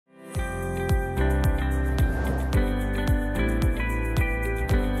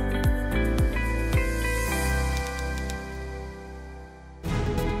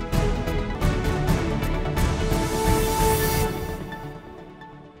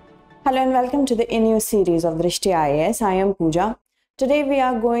Hello and welcome to the new series of Drishti IAS. I am Pooja. Today we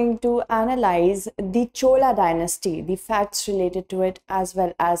are going to analyze the Chola dynasty, the facts related to it, as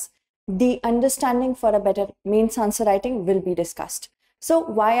well as the understanding for a better mains answer writing will be discussed. So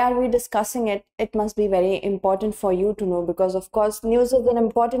why are we discussing it? It must be very important for you to know because of course news is an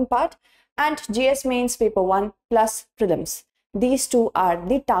important part and GS mains paper 1 plus prelims. These two are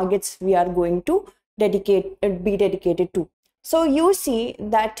the targets we are going to be dedicated to. So you see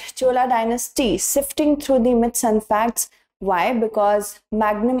that Chola dynasty sifting through the myths and facts. Why? Because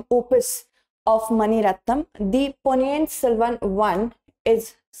magnum opus of Mani Ratnam, the Ponniyin Selvan 1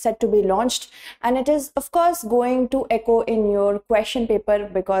 is set to be launched, and it is of course going to echo in your question paper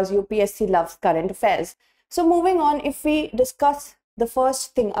because UPSC loves current affairs. So moving on, if we discuss the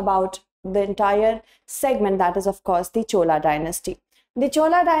first thing about the entire segment, that is of course the Chola dynasty. The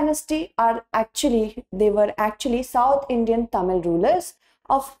Chola dynasty were actually South Indian Tamil rulers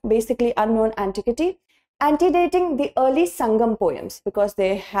of basically unknown antiquity, antedating the early Sangam poems because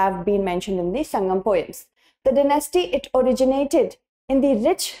they have been mentioned in the Sangam poems. The dynasty, it originated in the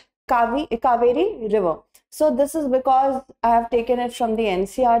rich Kaveri river. So this is because I have taken it from the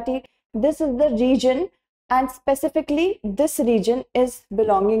NCERT. This is the region, and specifically this region is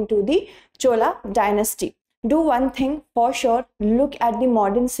belonging to the Chola dynasty. Do one thing for sure, look at the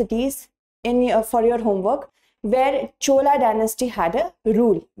modern cities for your homework where Chola dynasty had a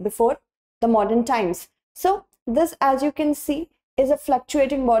rule before the modern times. So this, as you can see, is a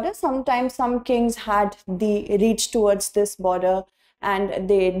fluctuating border. Sometimes some kings had the reach towards this border and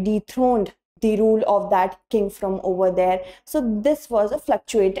they dethroned the rule of that king from over there. So this was a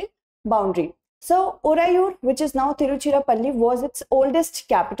fluctuating boundary. So Orayur, which is now Tiruchirappalli, was its oldest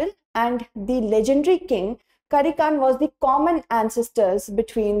capital, and the legendary king Karikan was the common ancestors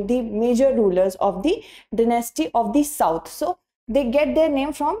between the major rulers of the dynasty of the south. So they get their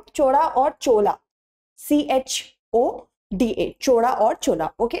name from Chola or Chola, C-H-O-D-A, Chola or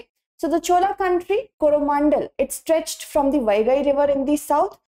Chola. Okay. So the Chola country, Coromandel, it stretched from the Vaigai river in the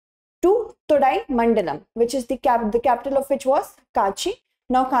south to Todai Mandalam, which is the capital of which was Kachi,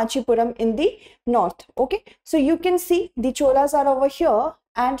 now Kanchipuram in the north. Okay. So you can see the Cholas are over here,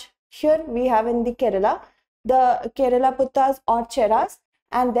 and here we have in the Kerala, the Kerala Puttas or Cheras,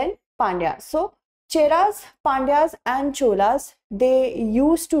 and then Pandyas. So Cheras, Pandyas and Cholas, they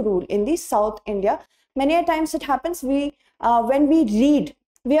used to rule in the South India. Many a times it happens when we read,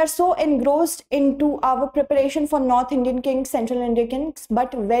 we are so engrossed into our preparation for North Indian kings, Central Indian kings,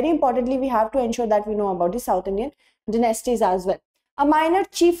 but very importantly we have to ensure that we know about the South Indian dynasties as well. A minor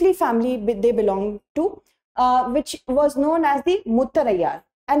chiefly family they belong to, which was known as the Muttarayyar,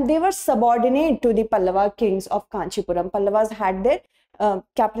 and they were subordinate to the Pallava kings of Kanchipuram. Pallavas had their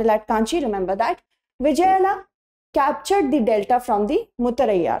capital at Kanchi, remember that. Vijayala captured the delta from the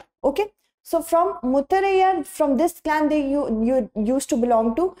Muttarayyar. Okay, so from Muttarayyar, from this clan they used to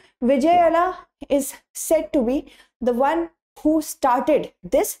belong to. Vijayala is said to be the one who started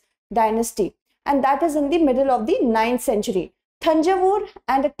this dynasty, and that is in the middle of the 9th century. Thanjavur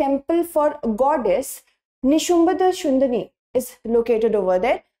and a temple for goddess Nishumbada Shundani is located over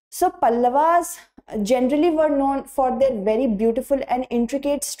there. So Pallavas generally were known for their very beautiful and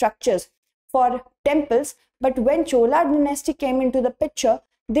intricate structures for temples, but when Chola dynasty came into the picture,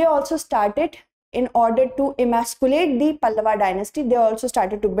 they also started, in order to emasculate the Pallava dynasty, they also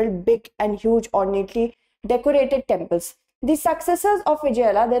started to build big and huge ornately decorated temples. The successors of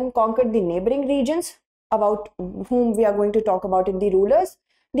Vijayala then conquered the neighboring regions, about whom we are going to talk about in the rulers.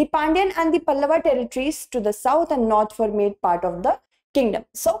 The Pandyan and the Pallava territories to the south and north were made part of the kingdom.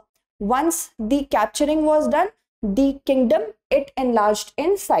 So once the capturing was done, the kingdom, it enlarged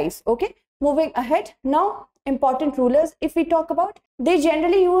in size. Okay, moving ahead. Now important rulers, if we talk about, they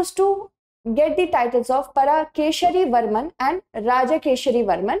generally used to get the titles of Parakeshari Varman and Raja Keshari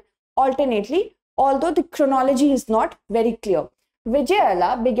Varman alternately, although the chronology is not very clear.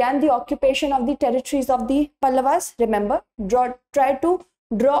 Vijayala began the occupation of the territories of the Pallavas. Remember, try to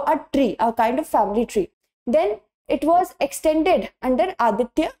draw a tree, a kind of family tree. Then it was extended under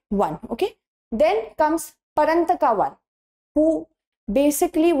Aditya I. Okay. Then comes Parantaka I, who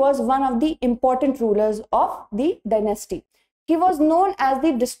basically was one of the important rulers of the dynasty. He was known as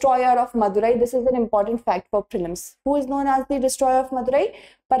the destroyer of Madurai. This is an important fact for prelims. Who is known as the destroyer of Madurai?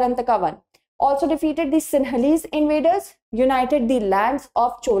 Parantaka I. Also defeated the Sinhalese invaders, united the lands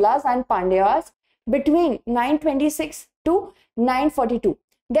of Cholas and Pandyas between 926 to 942.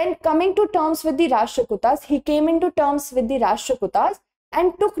 Then coming to terms with the Rashtrakutas, he came into terms with the Rashtrakutas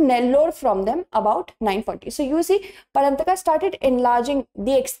and took Nellore from them about 940. So you see, Parantaka started enlarging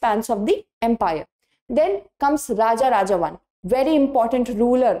the expanse of the empire. Then comes Raja I, very important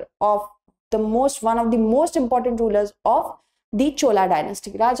ruler of one of the most important rulers of the Chola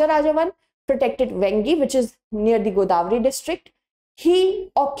dynasty. Raja Rajavan protected Vengi, which is near the Godavari district.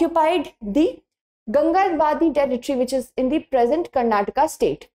 He occupied the Gangadwadi territory, which is in the present Karnataka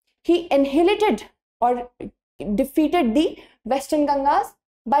state. He annihilated or defeated the Western Gangas.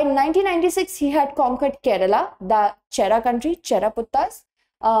 By 1996, he had conquered Kerala, the Chera country, Cheraputtas,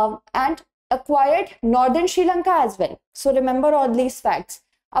 and acquired northern Sri Lanka as well. So remember all these facts.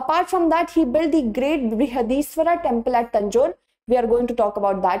 Apart from that, he built the great Brihadiswara temple at Tanjore. We are going to talk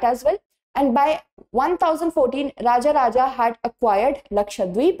about that as well. And by 1014, Raja Raja had acquired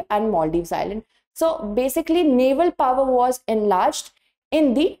Lakshadweep and Maldives Island. So basically, naval power was enlarged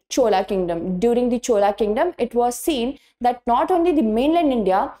in the Chola kingdom. During the Chola kingdom, it was seen that not only the mainland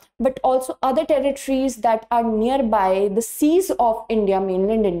India, but also other territories that are nearby the seas of India,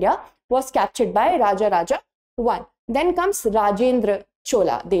 mainland India, was captured by Raja Raja I. Then comes Rajendra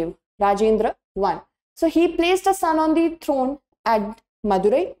Chola Dev, Rajendra I. So he placed a son on the throne at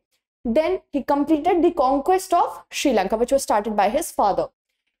Madurai. Then he completed the conquest of Sri Lanka, which was started by his father.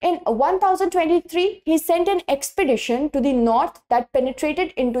 In 1023, he sent an expedition to the north that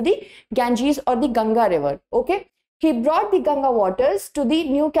penetrated into the Ganges or the Ganga river. Okay, he brought the Ganga waters to the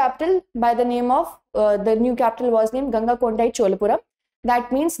new capital by the name of the new capital was named Gangakondai Cholapuram.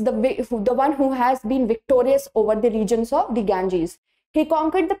 That means the one who has been victorious over the regions of the Ganges. He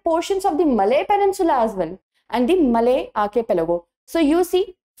conquered the portions of the Malay Peninsula as well and the Malay archipelago. So you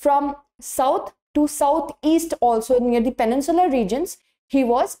see, from south to southeast also near the peninsular regions, he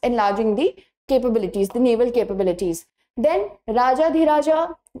was enlarging the capabilities, the naval capabilities. Then Raja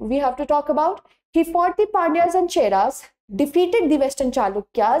Dhiraja, we have to talk about. He fought the Pandyas and Cheras, defeated the Western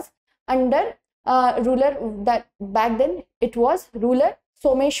Chalukyas under ruler that back then it was ruler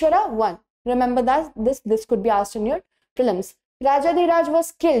Someshwara I. Remember that this could be asked in your prelims. Raja Dhiraj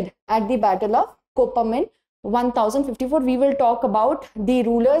was killed at the Battle of Koppam in 1054. We will talk about the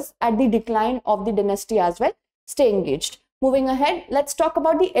rulers at the decline of the dynasty as well. Stay engaged. Moving ahead, let's talk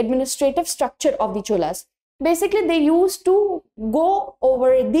about the administrative structure of the Cholas. Basically, they used to go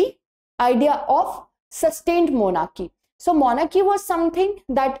over the idea of sustained monarchy. So monarchy was something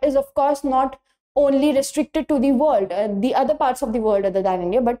that is of course not only restricted to the world, the other parts of the world other than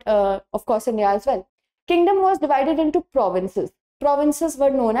India, but of course India as well. Kingdom was divided into provinces. Provinces were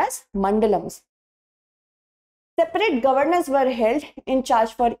known as mandalams. Separate governors were held in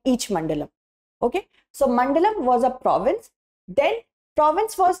charge for each mandalam. Okay, so mandalam was a province. Then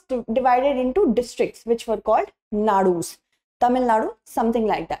province was divided into districts, which were called nadus. Tamil Nadu, something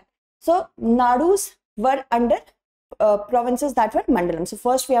like that. So nadus were under provinces that were mandalam. So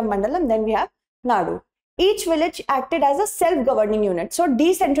first we have mandalam, then we have nadu. Each village acted as a self-governing unit. So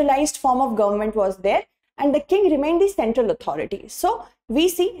decentralized form of government was there, and the king remained the central authority. So we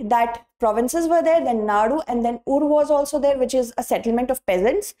see that provinces were there, then Nadu, and then Ur was also there, which is a settlement of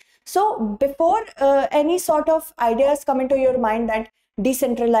peasants. So before any sort of ideas come into your mind that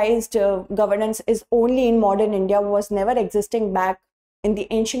decentralized governance is only in modern India, was never existing back in the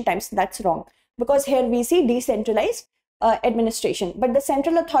ancient times, that's wrong. Because here we see decentralized administration, but the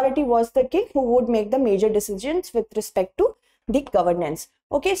central authority was the king who would make the major decisions with respect to the governance.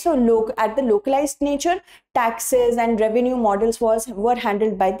 Okay, so at the localized nature, taxes and revenue models were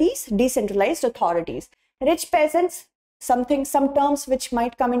handled by these decentralized authorities. Rich peasants, some terms which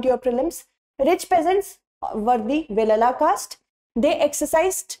might come into your prelims. Rich peasants were the Velala caste. They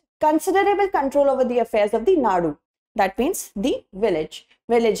exercised considerable control over the affairs of the Nadu. That means the village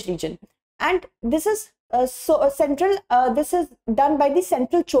region. And this is this is done by the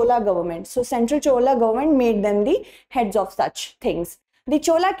central Chola government. So central Chola government made them the heads of such things. The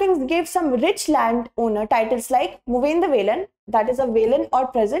Chola kings gave some rich land owner titles like Muvenda Velan, that is a Velan or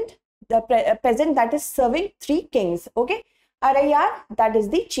peasant, the peasant that is serving 3 kings. Okay, Arayar, that is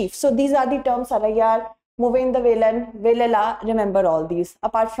the chief. So these are the terms Arayar, Muvenda Velan, Velala. Remember all these.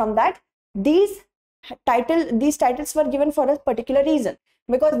 Apart from that, these titles were given for a particular reason,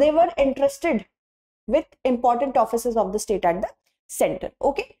 because they were entrusted with important offices of the state at the center.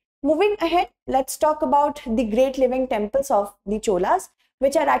 Okay, moving ahead, let's talk about the great living temples of the Cholas,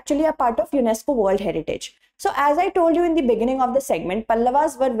 which are actually a part of UNESCO World Heritage. So as I told you in the beginning of the segment,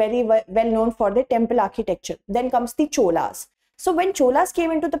 Pallavas were very well known for the temple architecture. Then comes the Cholas. So when Cholas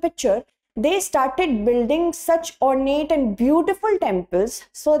came into the picture, they started building such ornate and beautiful temples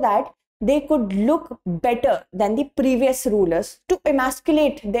so that they could look better than the previous rulers, to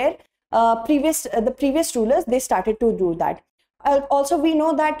emasculate their the previous rulers. They started to do that. Also, we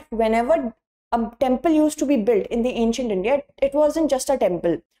know that whenever a temple used to be built in the ancient India, it wasn't just a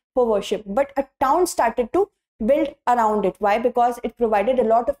temple for worship, but a town started to built around it. Why? Because it provided a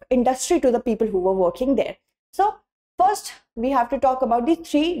lot of industry to the people who were working there. So first, we have to talk about the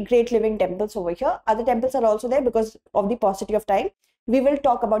 3 great living temples over here. Other temples are also there because of the paucity of time. We will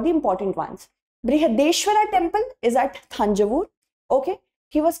talk about the important ones. Brihadeshwara temple is at Thanjavur. Okay,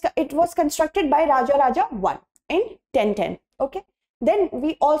 it was constructed by Raja Raja I in 1010. Okay, then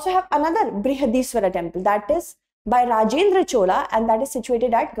we also have another Brihadishwara temple, that is by Rajendra Chola, and that is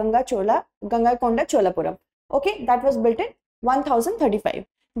situated at Gangakonda Cholapuram. Okay, that was built in 1035.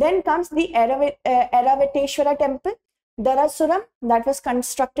 Then comes the Airavateshwara temple, Darasuram, that was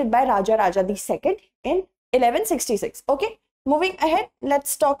constructed by Raja Raja II in 1166. Okay, moving ahead,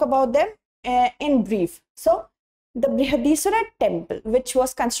 let's talk about them in brief. So the Brihadishwara temple, which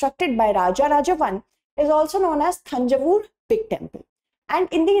was constructed by Raja Raja I, is also known as Thanjavur Big Temple. And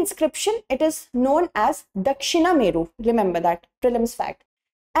in the inscription, it is known as Dakshina Meru. Remember that, prelims fact.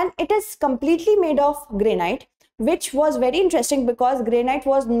 And it is completely made of granite, which was very interesting because granite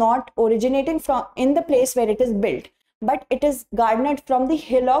was not originating from in the place where it is built, but it is garnered from the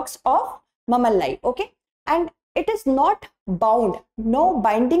hillocks of Mamallai. Okay, and it is not bound. No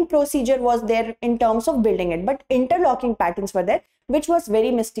binding procedure was there in terms of building it, but interlocking patterns were there, which was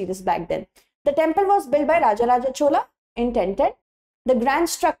very mysterious back then. The temple was built by Raja Raja Chola in 1010. The grand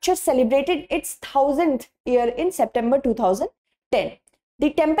structure celebrated its 1000th year in September 2010.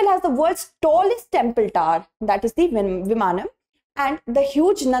 The temple has the world's tallest temple tower, that is the Vimanam, and the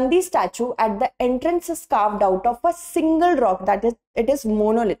huge Nandi statue at the entrance is carved out of a single rock, that is, it is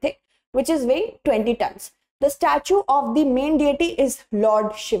monolithic, which is weighing 20 tons. The statue of the main deity is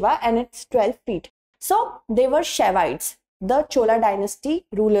Lord Shiva and it's 12 feet. So they were Shaivites. The Chola Dynasty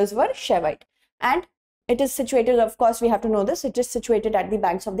rulers were Shaivite. And it is situated, of course, we have to know this, it is situated at the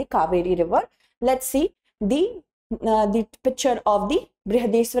banks of the Kaveri river. Let's see the picture of the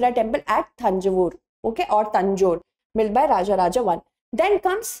Brihadeshwara temple at Thanjavur, okay, or Tanjore, built by Raja Raja I. Then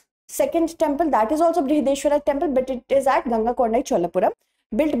comes second temple, that is also Brihadeshwara temple, but it is at Gangakonda Cholapuram,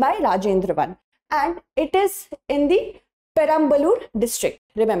 built by Rajendra I, and it is in the Perambalur district.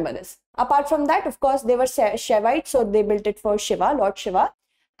 Remember this. Apart from that, of course, they were Shaivites, so they built it for Shiva, Lord Shiva,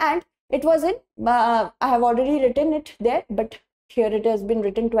 and it was in, I have already written it there, but here it has been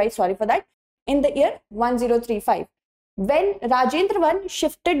written twice, sorry for that, in the year 1035. When Rajendra I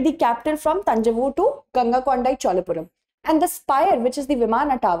shifted the capital from Tanjavur to Gangakonda Cholapuram. And the spire, which is the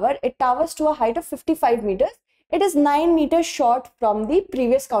Vimana tower, it towers to a height of 55 meters. It is 9 meters short from the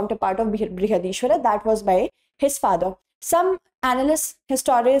previous counterpart of Brihadishwara, that was by his father. Some analysts,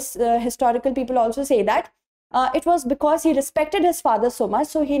 historical people also say that it was because he respected his father so much,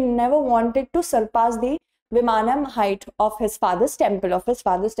 so he never wanted to surpass the Vimanam height of his father's temple,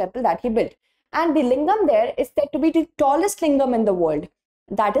 that he built. And the lingam there is said to be the tallest lingam in the world,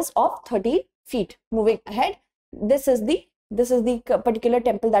 that is of 30 feet. Moving ahead, this is the particular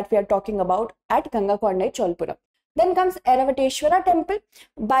temple that we are talking about at Gangakonda Cholapuram. Then comes Airavateshwara temple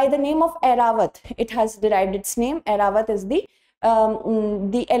by the name of Airavat. It has derived its name. Airavat is the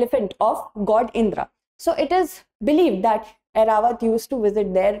elephant of god Indra. So it is believed that Airavat used to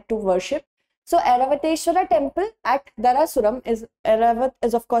visit there to worship. So Airavateshwara temple at Darasuram is, Airavat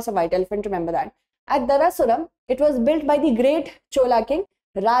is of course a white elephant, remember that. At Darasuram, it was built by the great Chola king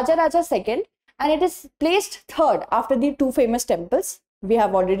Raja Raja II, and it is placed third after the 2 famous temples we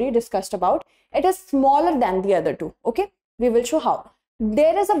have already discussed about. It is smaller than the other 2. Okay, we will show how.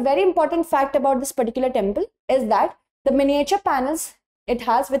 There is a very important fact about this particular temple is that the miniature panels it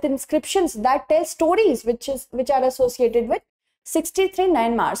has with inscriptions that tell stories which are associated with 63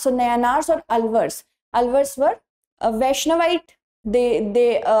 Nayanmars. So Nayanmars or Alvars. Alvars were Vaishnavite.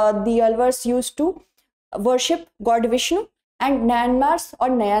 The Alvars used to worship God Vishnu, and Nayanmars or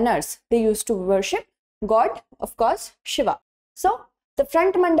Nayanars, they used to worship God, of course, Shiva. So the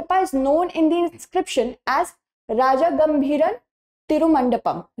front mandapa is known in the inscription as Raja Gambhiran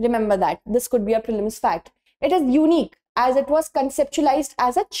Tirumandapam. Remember that. This could be a prelims fact. It is unique as it was conceptualized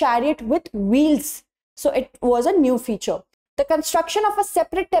as a chariot with wheels. So it was a new feature. The construction of a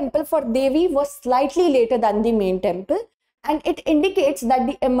separate temple for Devi was slightly later than the main temple, and it indicates that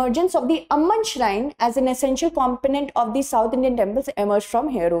the emergence of the Amman shrine as an essential component of the South Indian temples emerged from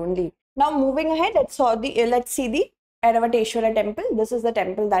here only. Now moving ahead, let's see the Airavateshwara temple. This is the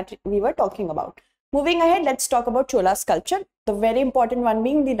temple that we were talking about. Moving ahead, let's talk about Chola sculpture. The very important one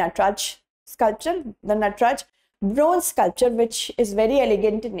being the Nataraj sculpture, the Nataraj bronze sculpture, which is very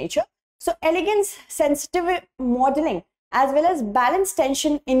elegant in nature. So elegance, sensitive modeling, as well as balance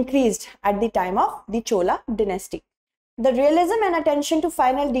tension increased at the time of the Chola dynasty. The realism and attention to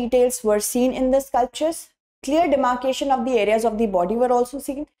final details were seen in the sculptures. Clear demarcation of the areas of the body were also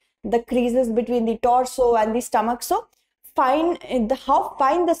seen. the creases between the torso and the stomach. So fine, how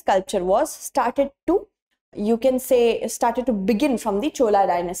fine the sculpture was started to, you can say, started to begin from the Chola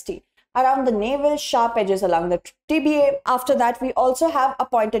dynasty. Around the navel, sharp edges along the tibiae. After that, we also have a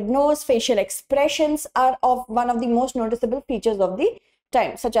pointed nose. Facial expressions are of one of the most noticeable features of the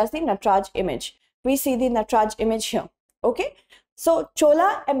time, such as the Nataraj image. We see the Nataraj image here. Okay, so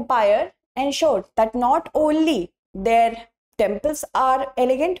Chola Empire ensured that not only their temples are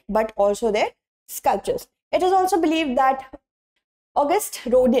elegant, but also their sculptures. It is also believed that Auguste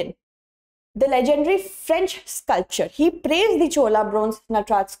Rodin, the legendary French sculptor, he praised the Chola bronze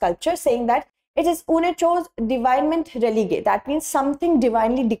Nataraj sculpture, saying that it is une chose divinement religée. That means something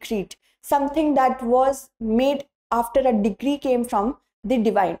divinely decreed, something that was made after a decree came from the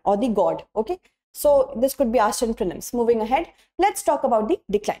divine or the god. Okay, so this could be asked in prelims. Moving ahead, let's talk about the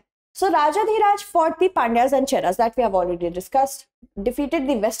decline. So Rajadhiraj fought the Pandyas and Cheras, that we have already discussed, defeated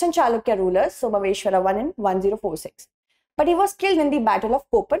the Western Chalukya rulers Somaveshwara I in 1046. But he was killed in the Battle of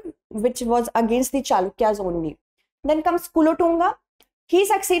Kopan, which was against the Chalukyas only. Then comes Kulotunga. He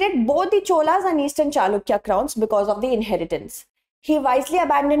succeeded both the Cholas and Eastern Chalukya crowns because of the inheritance. He wisely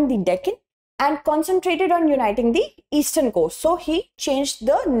abandoned the Deccan and concentrated on uniting the eastern coast. So he changed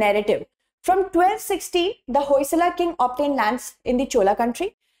the narrative. From 1260, the Hoysala king obtained lands in the Chola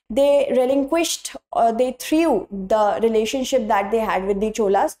country. They relinquished, they threw the relationship that they had with the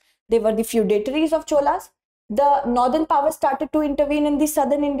Cholas. They were the feudatories of Cholas. The northern powers started to intervene in the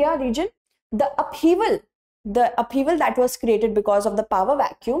southern India region. The upheaval that was created because of the power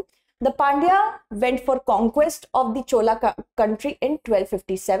vacuum, the Pandya went for conquest of the Chola country in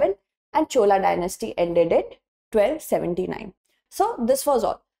 1257 and Chola dynasty ended in 1279. So this was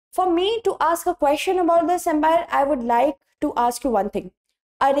all. For me to ask a question about this empire, I would like to ask you one thing.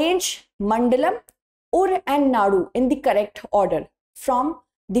 Arrange Mandalam, Ur and Nadu in the correct order from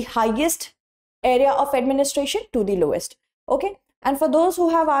the highest area of administration to the lowest. Okay, and for those who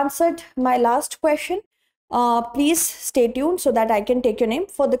have answered my last question, please stay tuned so that I can take your name.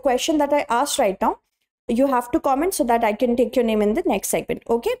 For the question that I asked right now, you have to comment so that I can take your name in the next segment.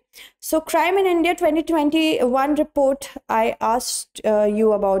 Okay, so Crime in India 2021 report I asked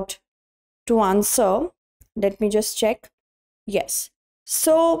you about to answer. Let me just check. Yes,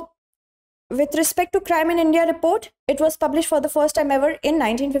 so with respect to Crime in India report, it was published for the first time ever in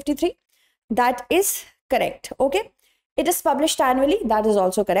 1953. That is correct. Okay, it is published annually. That is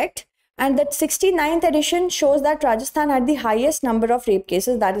also correct. And that 69th edition shows that Rajasthan had the highest number of rape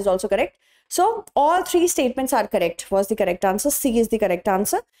cases. That is also correct. So all three statements are correct. Was the correct answer. C is the correct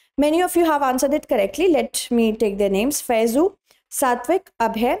answer. Many of you have answered it correctly. Let me take their names. Faizu, Satvik,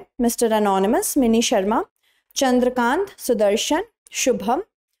 Abhay, Mr. Anonymous, Mini Sharma, Chandrakant, Sudarshan, Shubham,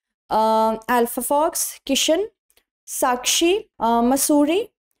 Alpha Fox, Kishan, Sakshi, Masuri,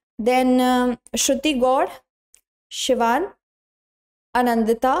 then Shruti Gaur, Shivan,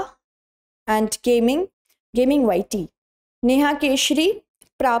 Anandita, and Gaming YT, Neha Keshri,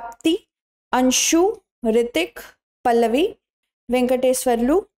 Prapti, Anshu, Ritik, Pallavi,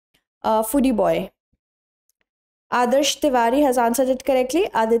 Venkateswarlu, Foodie Boy. Adarsh Tiwari has answered it correctly.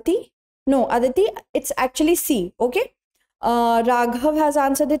 Aditi, it's actually C. Okay. Raghav has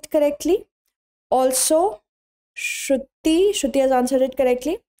answered it correctly. Also, Shruti has answered it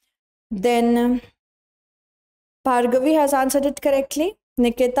correctly. Then Bhargavi has answered it correctly.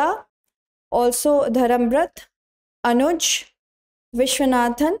 Nikita, also Dharambrat, Anuj,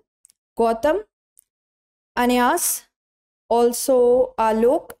 Vishwanathan, Gautam, Anyas, also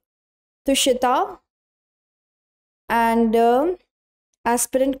Alok, Tushita, and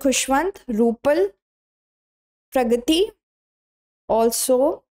aspirant Khushwant, Rupal, Pragati,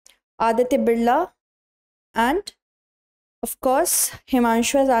 also Aditya Birla, and of course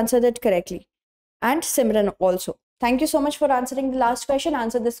Himanshu has answered it correctly, and Simran also. Thank you so much for answering the last question.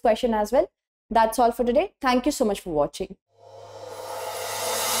 Answer this question as well. That's all for today. Thank you so much for watching.